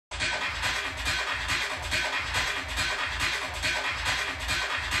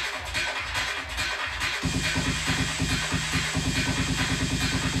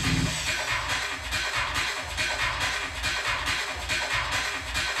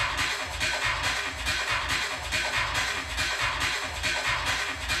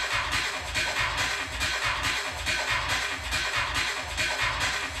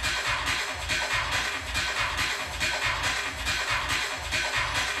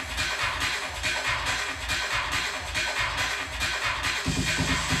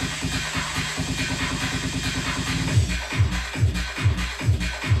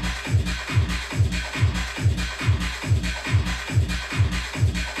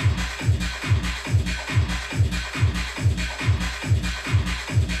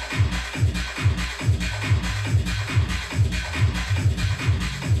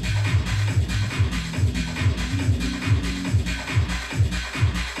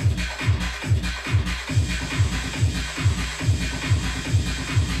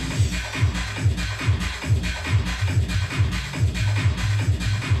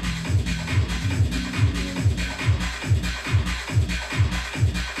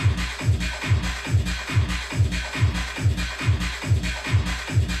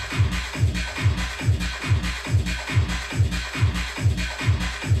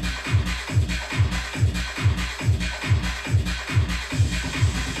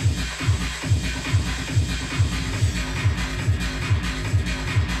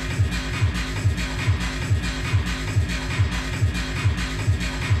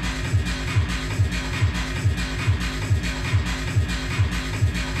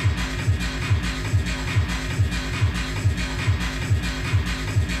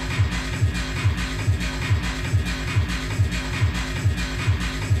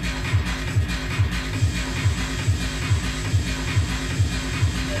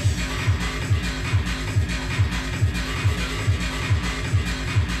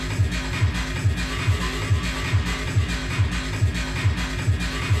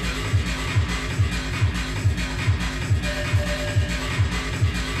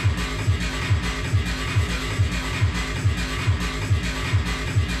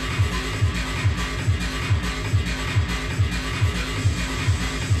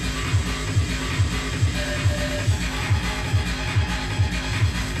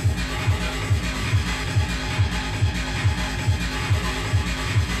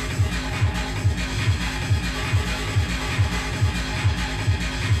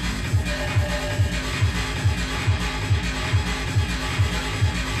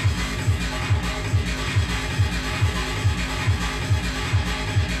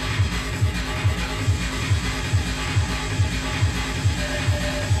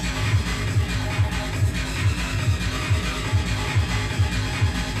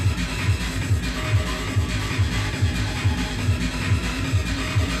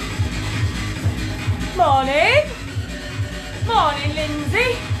Morning. Morning,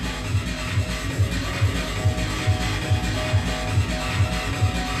 Lindsay.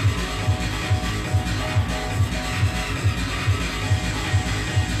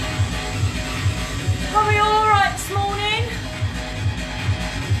 Are we all right this morning?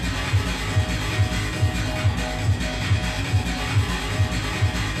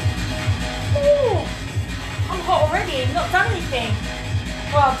 Ooh, I'm hot already, not done anything.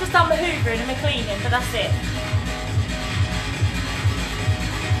 Well, I've just done my hoovering and my cleaning, but that's it.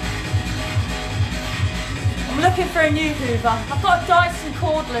 I'm looking for a new hoover. I've got a Dyson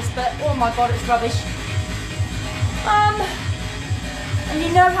cordless, but oh my god, it's rubbish. And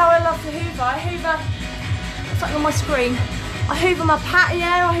you know how I love to hoover. I hoover, what's that on my screen? I hoover my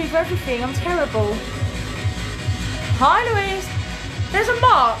patio, I hoover everything. I'm terrible. Hi, Louise. There's a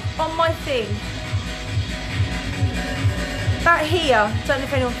mark on my thing. About here, don't know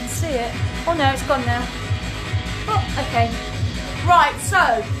if anyone can see it. Oh no, it's gone now. Oh, okay. Right,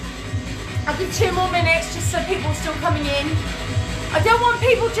 so I'll give 2 more minutes just so people are still coming in. I don't want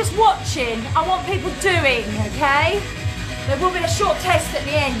people just watching, I want people doing, okay? There will be a short test at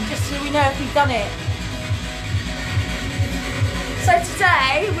the end just so we know if we've done it. So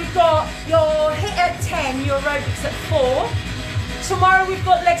today we've got your HIIT at 10, your aerobics at 4. Tomorrow we've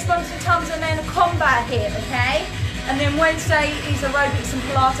got legs, bumps and tums and then a combat HIIT, okay? And then Wednesday is aerobics and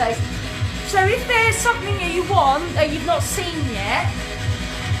Pilates. So if there's something that you want that you've not seen yet,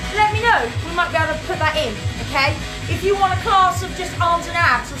 let me know. We might be able to put that in, okay? If you want a class of just arms and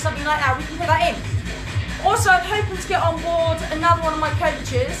abs or something like that, we can put that in. Also, I'm hoping to get on board another one of my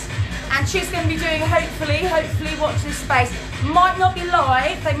coaches, and she's going to be doing, hopefully watch this space. Might not be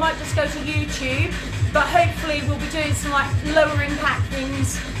live, they might just go to YouTube, but hopefully we'll be doing some like lower impact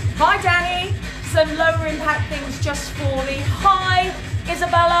things. Hi Danny! Some lower impact things just for the hi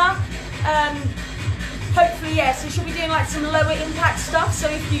Isabella, hopefully, yes, we should be doing like some lower impact stuff. So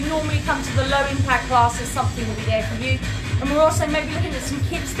if you normally come to the low impact classes, something will be there for you. And we're also maybe looking at some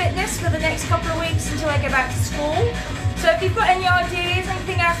kids fitness for the next couple of weeks until I go back to school. So if you've got any ideas,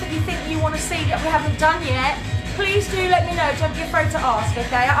 anything else that you think you want to see that we haven't done yet, please do let me know. Don't be afraid to ask,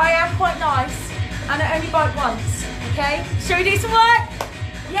 okay? I am quite nice and I only bite once, okay? Shall we do some work?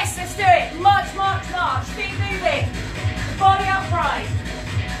 Yes, let's do it. March, march, march. Feet moving. Body upright.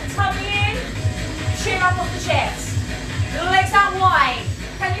 Tummy in. Chin up off the chest. Legs out wide.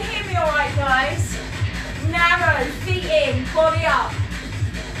 Can you hear me all right, guys? Narrow. Feet in. Body up.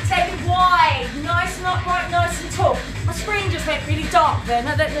 Take it wide. Nice and upright, nice and tall. My screen just went really dark then.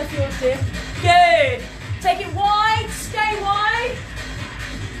 I don't know if yours did. Good. Take it wide. Stay wide.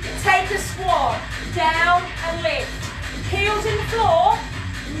 Take a squat. Down and lift. Heels in the floor.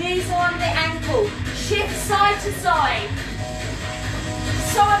 Knees on the ankle. Shift side to side.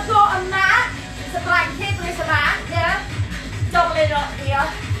 So I've got a mat. It's a blanket, but it's a mat, yeah? Double it up here.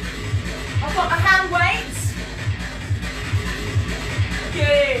 I've got my hand weights.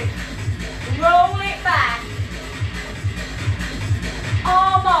 Good. Roll it back.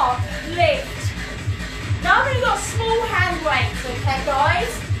 Arm up. Lift. Now I've only got small hand weights, okay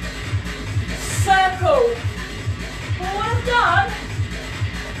guys? Circle. But what I've done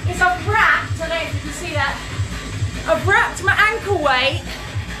is I've wrapped, I don't know if you can see that, I've wrapped my ankle weight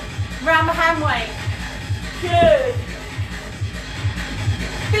around my hand weight. Good.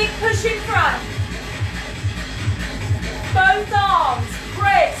 Big push in front. Both arms,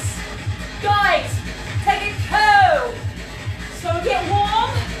 press. Guys, take a curl. So we get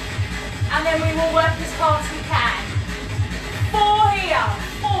warm, and then we will work as hard as we can. 4 here,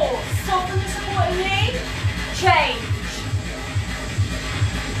 4, soften the supporting knee, change.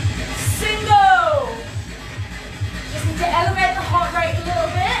 Single. Just need to elevate the heart rate a little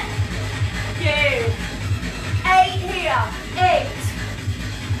bit. Good. 8 here. 8.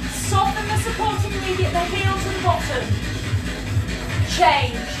 Soften the supporting knee, get the heel to the bottom.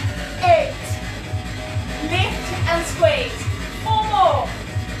 Change. 8. Lift and squeeze. 4 more.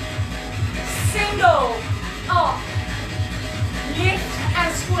 Single. Up. Lift and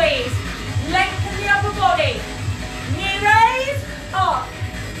squeeze. Lengthen the upper body. Knee raise. Up.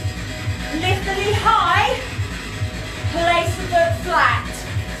 Lift the knee high, place the foot flat.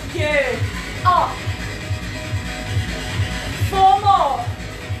 Good. Up. 4 more.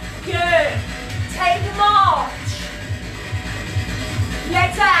 Good. Take the march.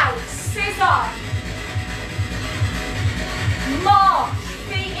 Legs out. Scissor. March.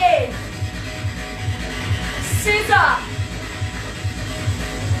 Feet in. Scissor.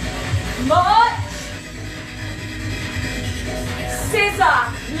 March. Scissor,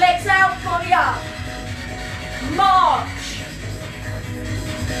 legs out, body up. March.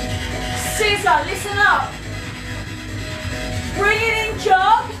 Scissor, listen up. Bring it in,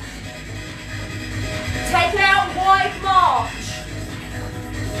 jog. Take it out, wide march.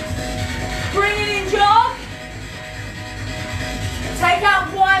 Bring it in, jog. Take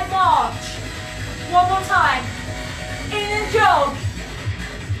out, wide march. One more time. In and jog.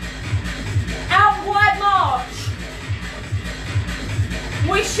 Out, wide march.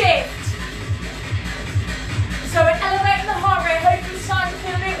 We shift. So we're elevating the heart rate. Hopefully it's starting to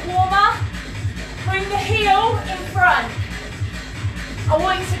feel a bit warmer. Bring the heel in front. I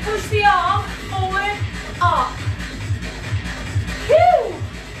want you to push the arm forward, up. Whew.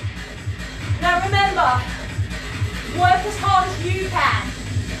 Now remember, work as hard as you can.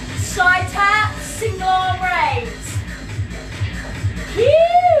 Side tap, single arm raise.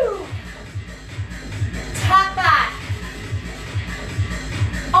 Whew. Tap back.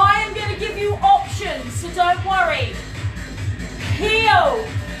 I am going to give you options, so don't worry. Heel,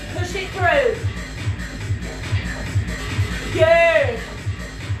 push it through. Good.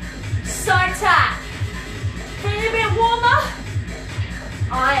 Side tap. Feeling a bit warmer?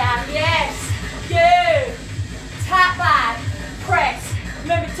 I am, yes. Good. Tap back, press.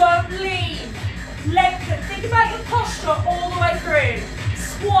 Remember, don't lean. Lengthen. Think about your posture all the way through.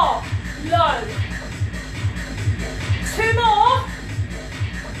 Squat, low. 2 more.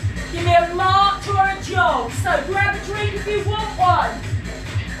 Give me a march or a jog. So grab a drink if you want one.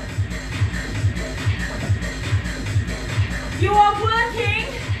 You are working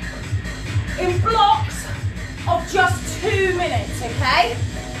in blocks of just 2 minutes, okay?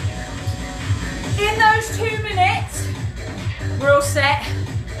 In those 2 minutes, we're all set.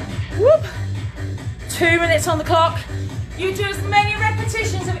 Whoop. 2 minutes on the clock. You do as many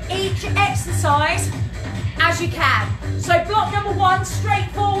repetitions of each exercise as you can. So block number 1,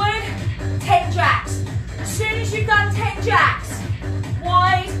 straightforward, 10 jacks. As soon as you've done 10 jacks,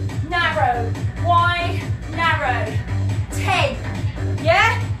 wide, narrow, wide,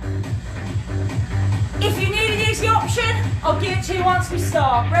 once we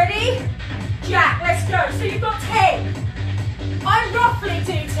start. Ready? Jack, let's go. So you've got 10. I roughly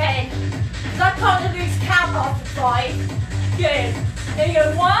do 10, because I can't lose count after 5. Good. There you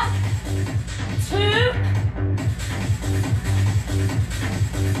go. 1, 2,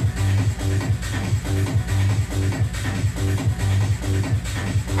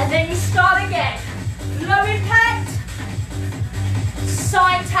 and then you start again. Low impact,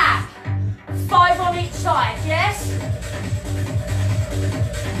 side tap. 5 on each side, yes?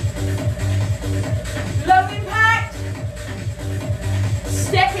 Low impact,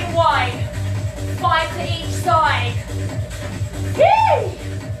 step it wide. 5 to each side. Yay!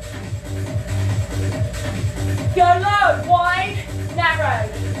 Go low, wide, narrow.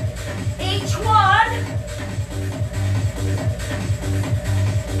 Each one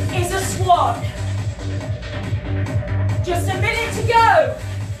is a squat. Just a minute to go.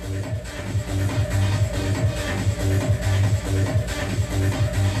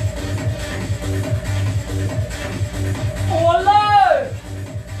 Or low.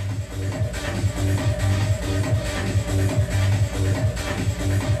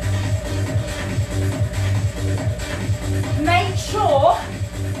 Make sure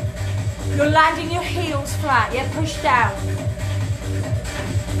you're landing your heels flat, yeah, push down.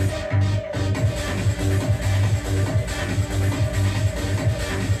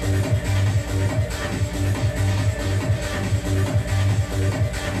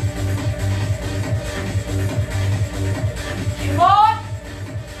 Come on.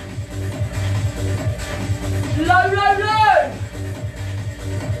 Low, low, low.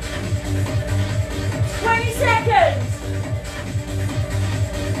 20 seconds.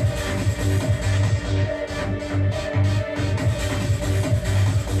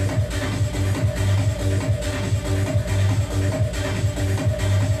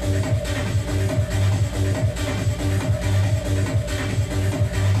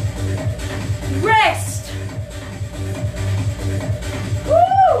 Rest.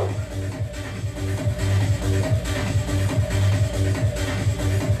 Woo!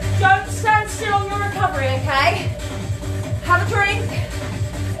 Don't stand still on your recovery, okay? Have a drink.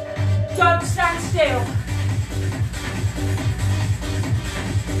 Don't stand still.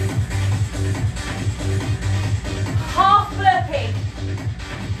 Half burpee.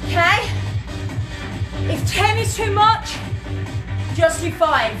 Okay? If 10 is too much, just do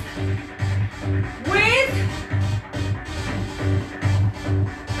 5. With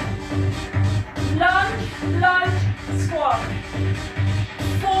lunge, lunge, squat.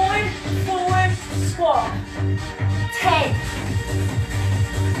 Forward, forward, squat. 10.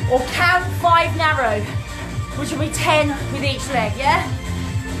 Or count 5 narrow, which will be 10 with each leg, yeah?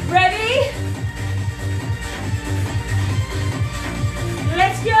 Ready?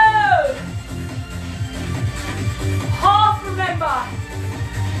 Let's go! Half, remember.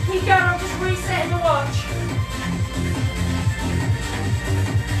 Keep going, I'm just resetting the watch.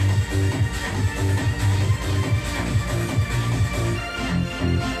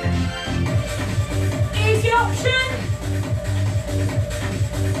 Easy option.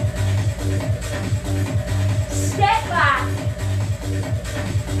 Step back.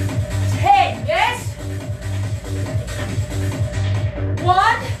 10, yes?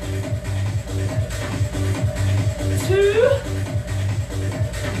 1, 2,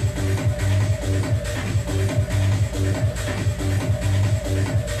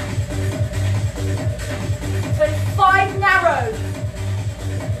 5 narrow.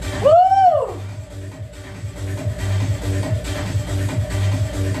 Woo!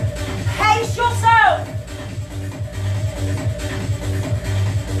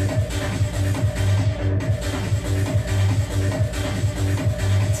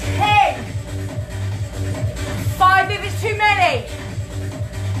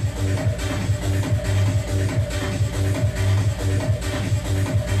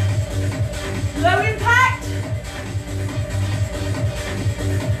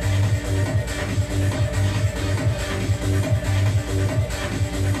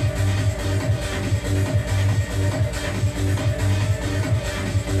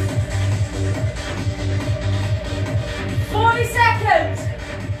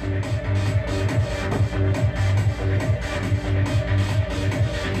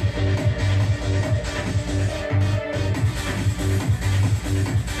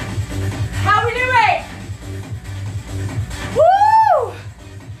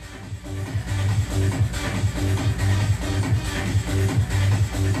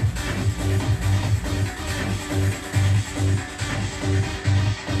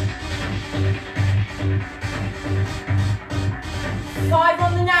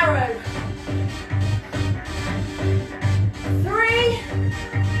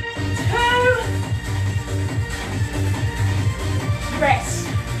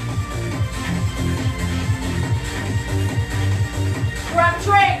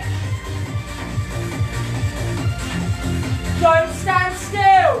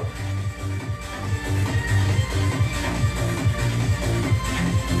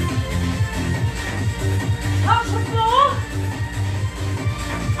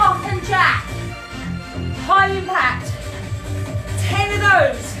 High impact. 10 of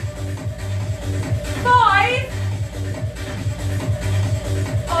those. 5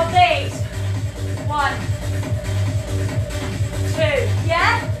 of these. 1, 2,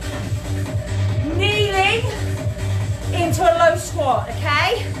 yeah? Kneeling into a low squat,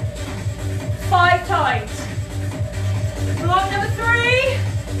 okay? 5 times. Block number 3.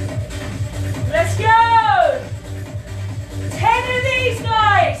 Let's go. 10 of these,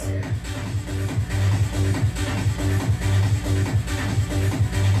 guys.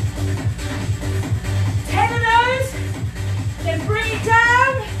 Then bring it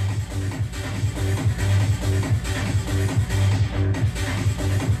down.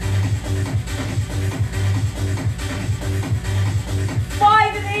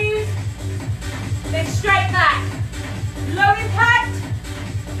 Five of these. Then straight back. Low impact.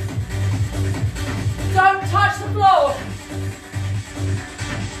 Don't touch the floor.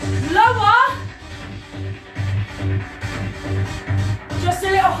 Lower. Just a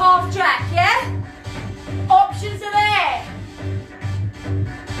little half jack, yeah? Options are there.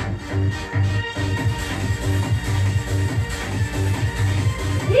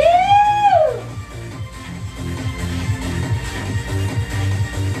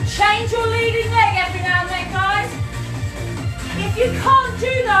 Change your leading leg every now and then, guys. If you can't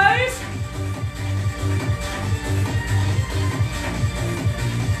do those,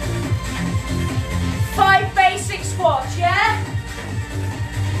 five basic squats, yeah?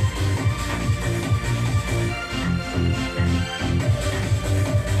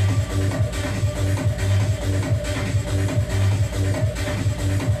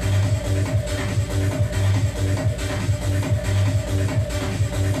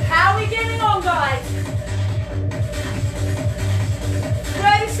 How are we getting on, guys?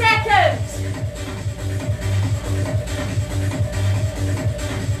 30 seconds.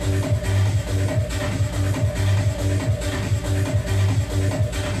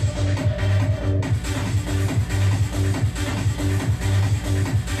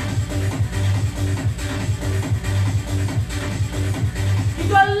 You've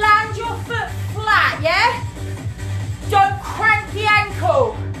got to land your foot flat, yeah? Don't crank the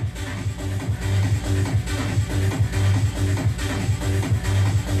ankle.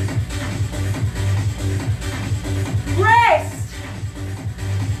 Rest.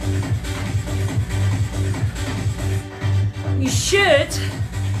 You should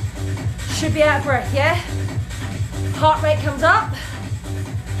be out of breath, yeah? Heart rate comes up.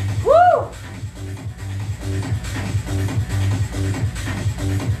 Woo!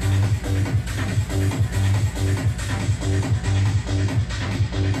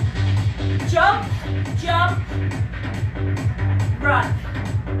 Jump, jump, run.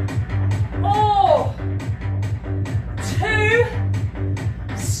 Or 2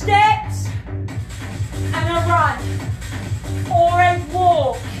 steps and a run. Or a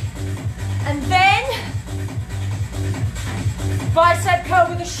walk. And then bicep curl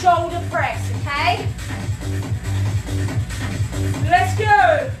with a shoulder press, okay? Let's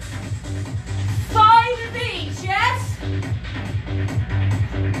go. 5 of these, yes?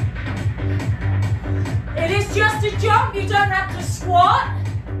 It is just a jump, you don't have to squat.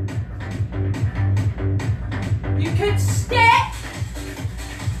 You could step.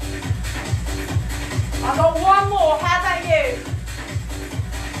 I've got one more, how about you?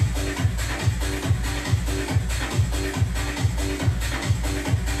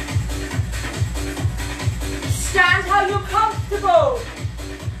 Stand how you're comfortable.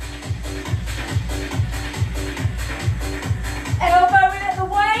 Elbow in at the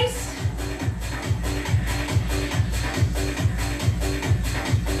waist.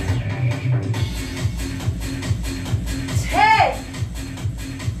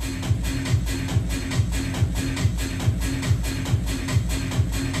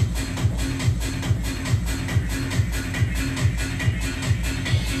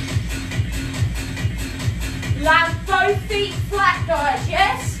 Land both feet flat, guys,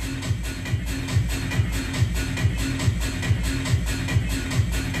 yes?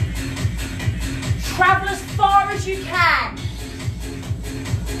 Travel as far as you can.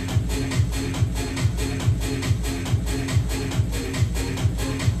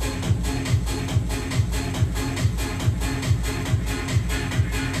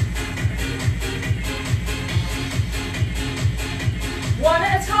 One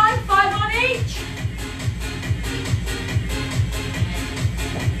at a time, 5 on each.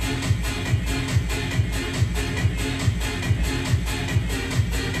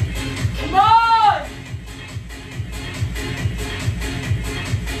 Come on!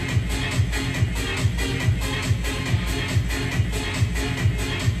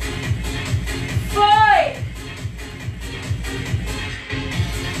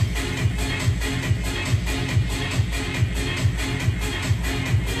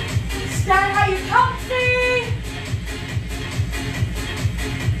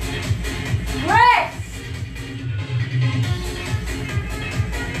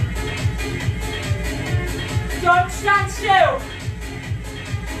 stand still.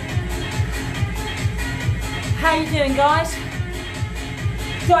 How you doing, guys?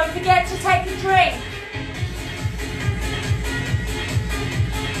 Don't forget to take a drink.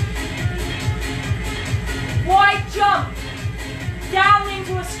 Wide jump, down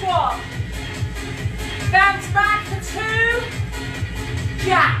into a squat. Bounce back for 2,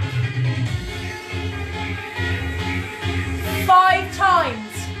 jack. 5 times.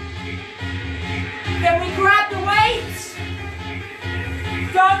 Then we grab the weights.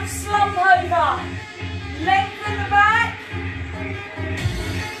 Don't slump over. Lengthen the back.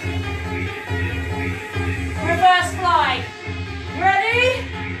 Reverse fly. Ready?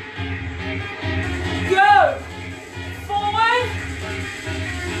 Go. Forward.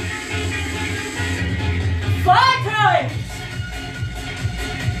 5 times.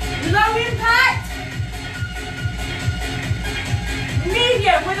 Low impact.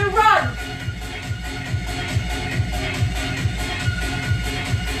 Medium with a run.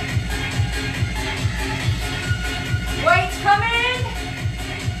 Weights come in.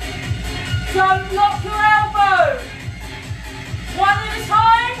 Don't lock your elbow. 1 at a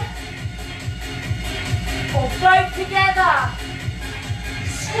time. Or both together.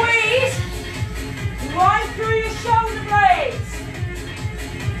 Squeeze right through your shoulder blades.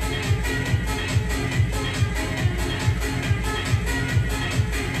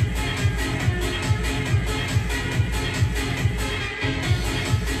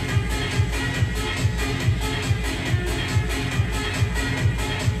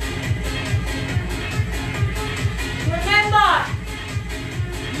 Remember,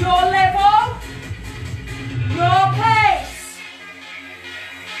 your level, your pace.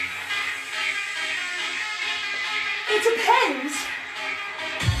 It depends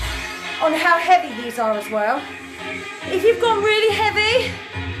on how heavy these are as well. If you've gone really heavy,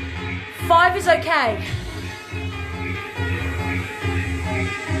 5 is okay.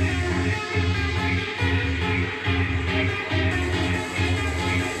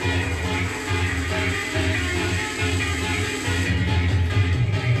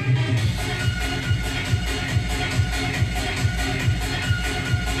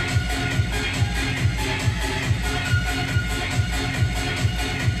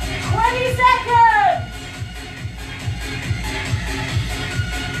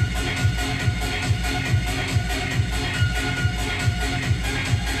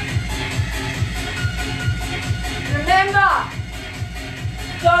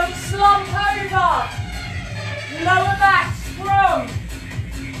 Don't slump over. Lower back strong.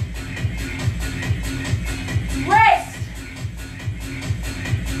 Rest.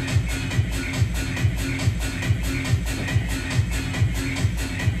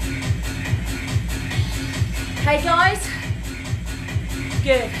 Okay, guys?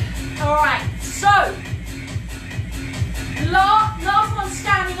 Good. All right, so last one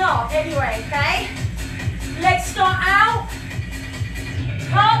standing up anyway, okay? Let's start out.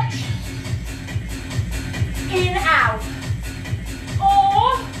 Touch, in, out,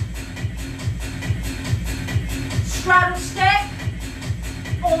 or straddle step,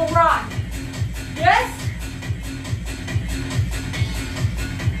 or run, yes?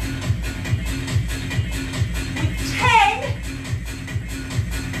 With 10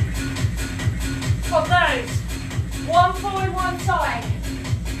 of those, 1 forward, 1 side.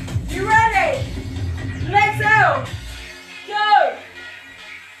 You ready? Legs out, go.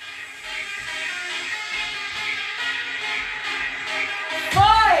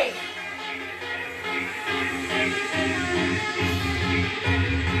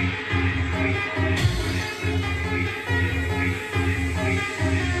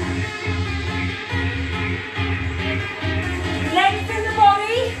 Lengthen the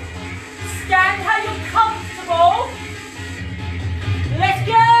body. Stand how you're comfortable. Let's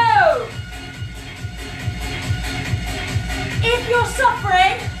go. If you're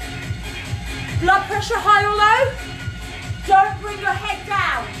suffering, blood pressure high or low, don't bring your head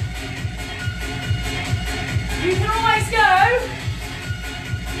down. You can always go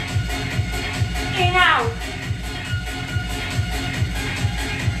in, out.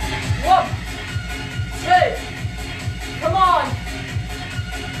 1, 2. Come on.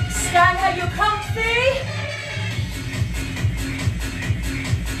 Stand how you're comfy.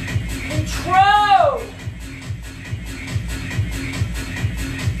 Control.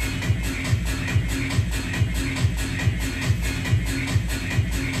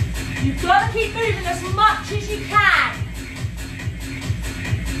 You've got to keep moving as much as you can.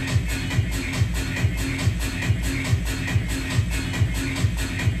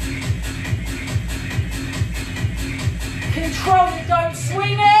 Control it, don't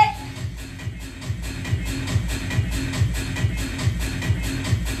swing it.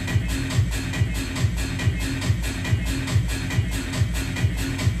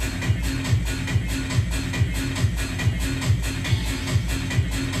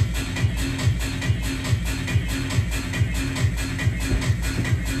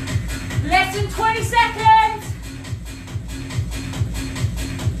 20 seconds.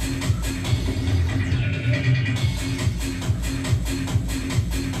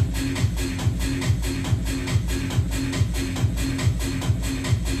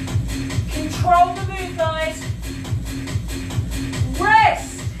 Control the move, guys.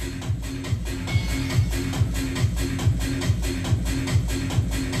 Rest.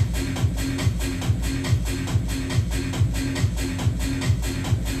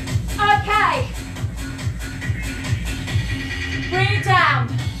 Okay. Bring it down.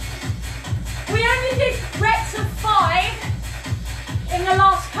 We only did reps of 5 in the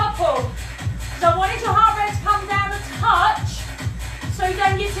last couple. So I wanted your heart rate to come down a touch so you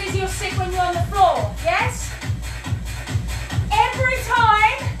don't get dizzy or sick when you're on the floor. Yes? Every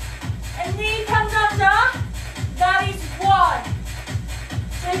time a knee comes under, that is 1.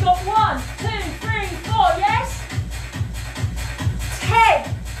 So you've got 1, 2, 3, 4, yes? 10.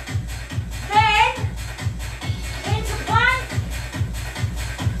 Then, into plank.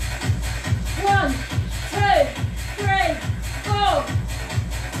 1, 2, 3, 4.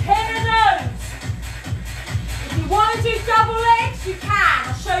 10 of those. If you want to do double legs, you can.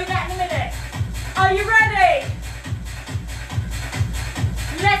 I'll show you that in a minute. Are you ready?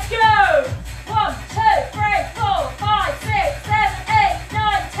 Let's go. 1, 2, 3, 4, 5, 6, 7, 8,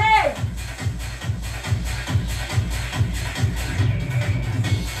 9, 10.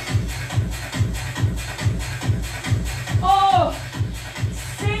 Oh,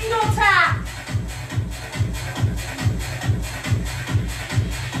 single tap.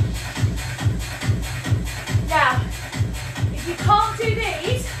 Now, if you can't do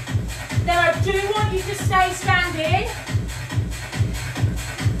these, then I do want you to stay standing.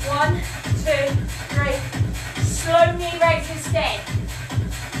 1, 2, 3. Slow knee raise instead.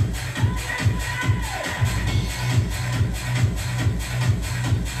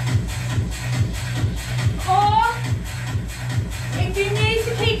 Or, if you need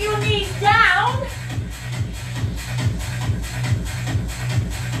to keep your knees down,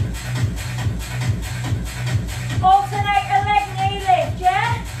 alternate a leg knee lift,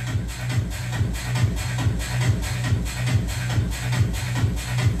 yeah?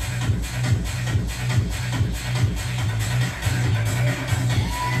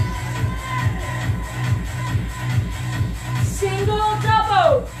 Single or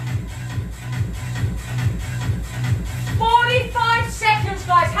double. 45 seconds,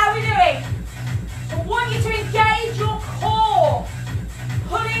 guys. How are we doing? I want you to engage your core,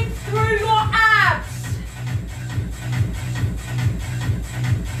 pulling through your abs.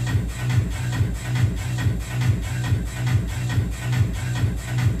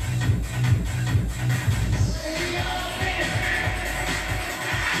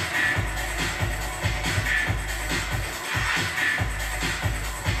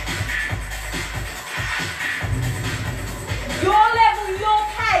 Your level, your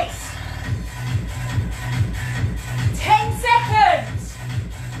pace. 10 seconds.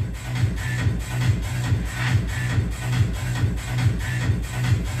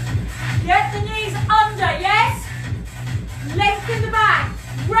 Get the knees under, yes? Lengthen the back.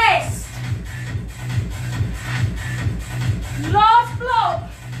 Rest. Last block.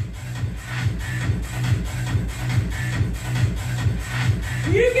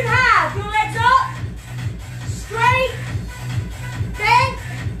 You can have your legs up, straight, bent,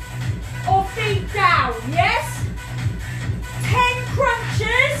 or feet down, yes? 10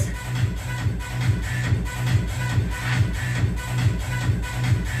 crunches.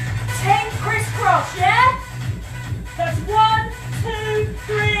 10 crisscross, yeah? That's 1, 2,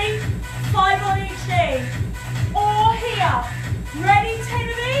 3, 5 on each knee. Or here. Ready? 10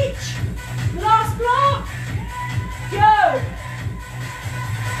 of each. Last block. Go.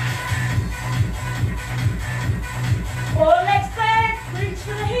 Or legs bent, reach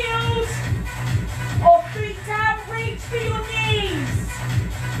for the heels. Or feet down, reach for your knees.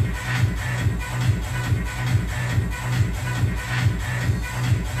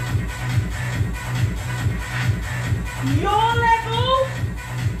 Your level,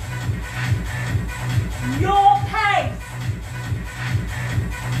 your pace.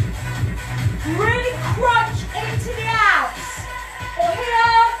 Really crunch into the abs. Or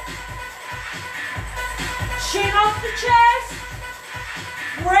here. Chin off the chest.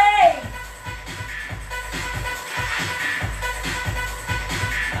 Breathe.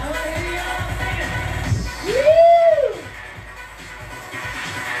 Woo!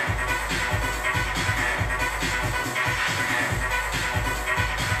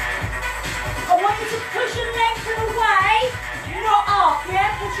 I want you to push your legs away, not up, yeah?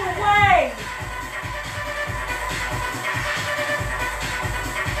 Push away.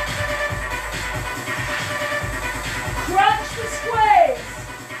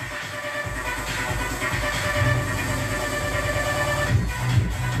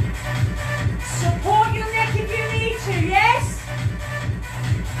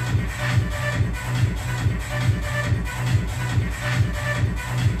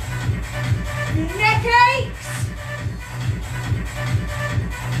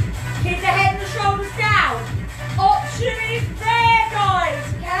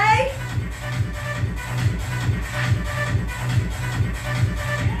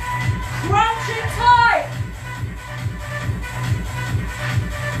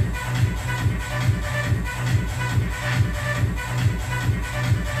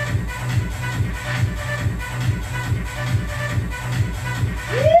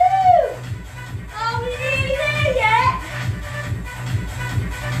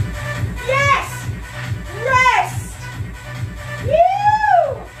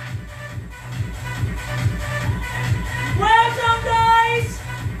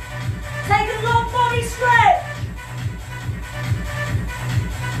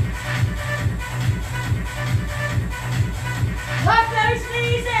 Hug those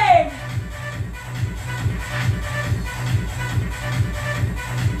knees in.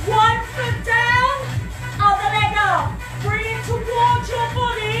 One foot down, other leg up. Bring it towards your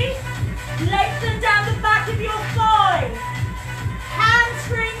body. Lengthen down the back of your thigh.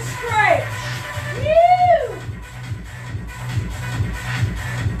 Hamstring stretch. Woo!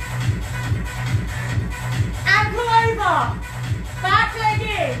 Ankle over. Back leg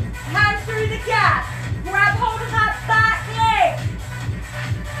in. Hands through the gap. Grab hold of that back leg.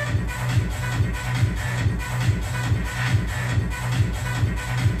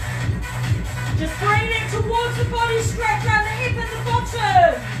 Just bring it towards the body, stretch around the hip and the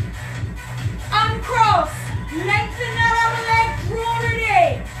bottom. Uncross. Lengthen that other leg, draw it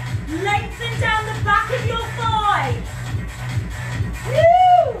in. Lengthen down the back of your thigh.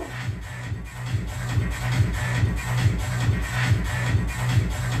 Woo!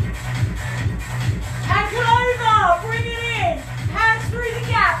 Ankle over, bring it in. Hands through the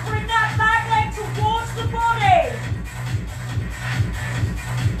gap, bring that back leg towards the body.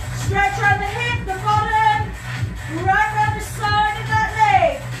 Stretch around the hip, the bottom, right around the side of that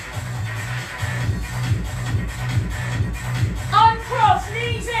leg. Uncross,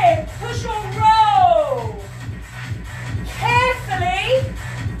 knees in, push or roll. Carefully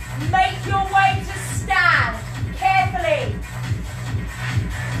make your way to stand. Carefully.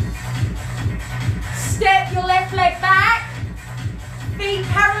 Step your left leg back. Feet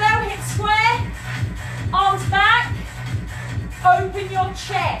parallel, hips square. Arms back. Open your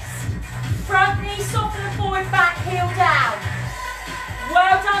chest. Front knee soften and forward, back heel down.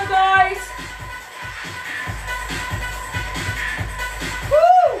 Well done, guys.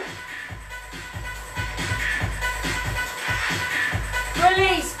 Woo!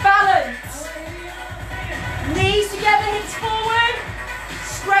 Release, balance. Knees together, hips forward.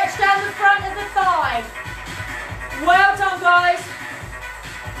 Stretch down the front of the thigh. Well done, guys.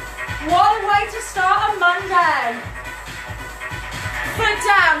 What a way to start a Monday. Foot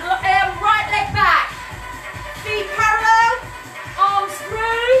down, right leg back. Feet parallel, arms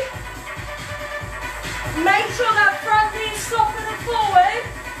through. Make sure that front knee is softened and forward.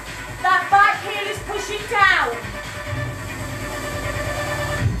 That back heel is pushing down.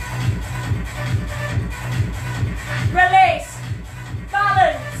 Release.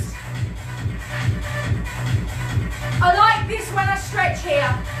 Balance. I like this when I stretch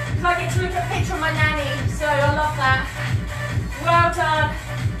here, because I get to look at a picture of my nanny, so I love that. Well done.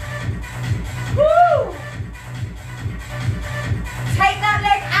 Woo! Take that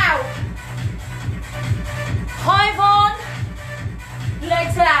leg out. Hive on,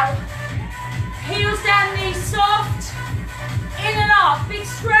 legs out. Heels down, knees soft. In and up, big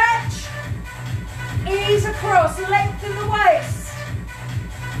stretch. Ease across, lengthen the waist.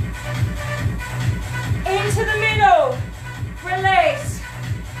 Into the middle. Release.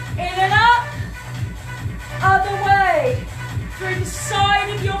 In and up. Other way. Through the side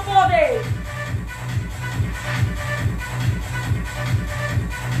of your body.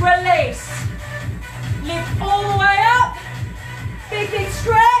 Release. Lift all the way up. Big, big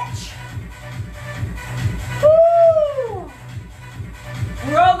stretch. Woo!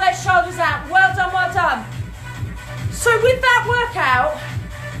 Roll their shoulders out. Well done, well done. So with that workout,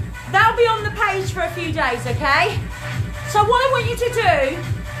 that'll be on the page for a few days, okay? So what I want you to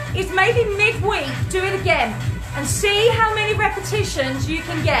do is maybe midweek, do it again and see how many repetitions you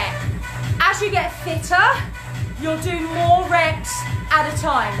can get. As you get fitter, you'll do more reps at a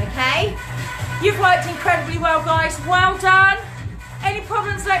time, okay? You've worked incredibly well, guys. Well done. Any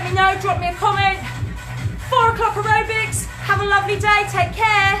problems, let me know. Drop me a comment. 4 o'clock aerobics. Have a lovely day. Take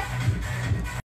care.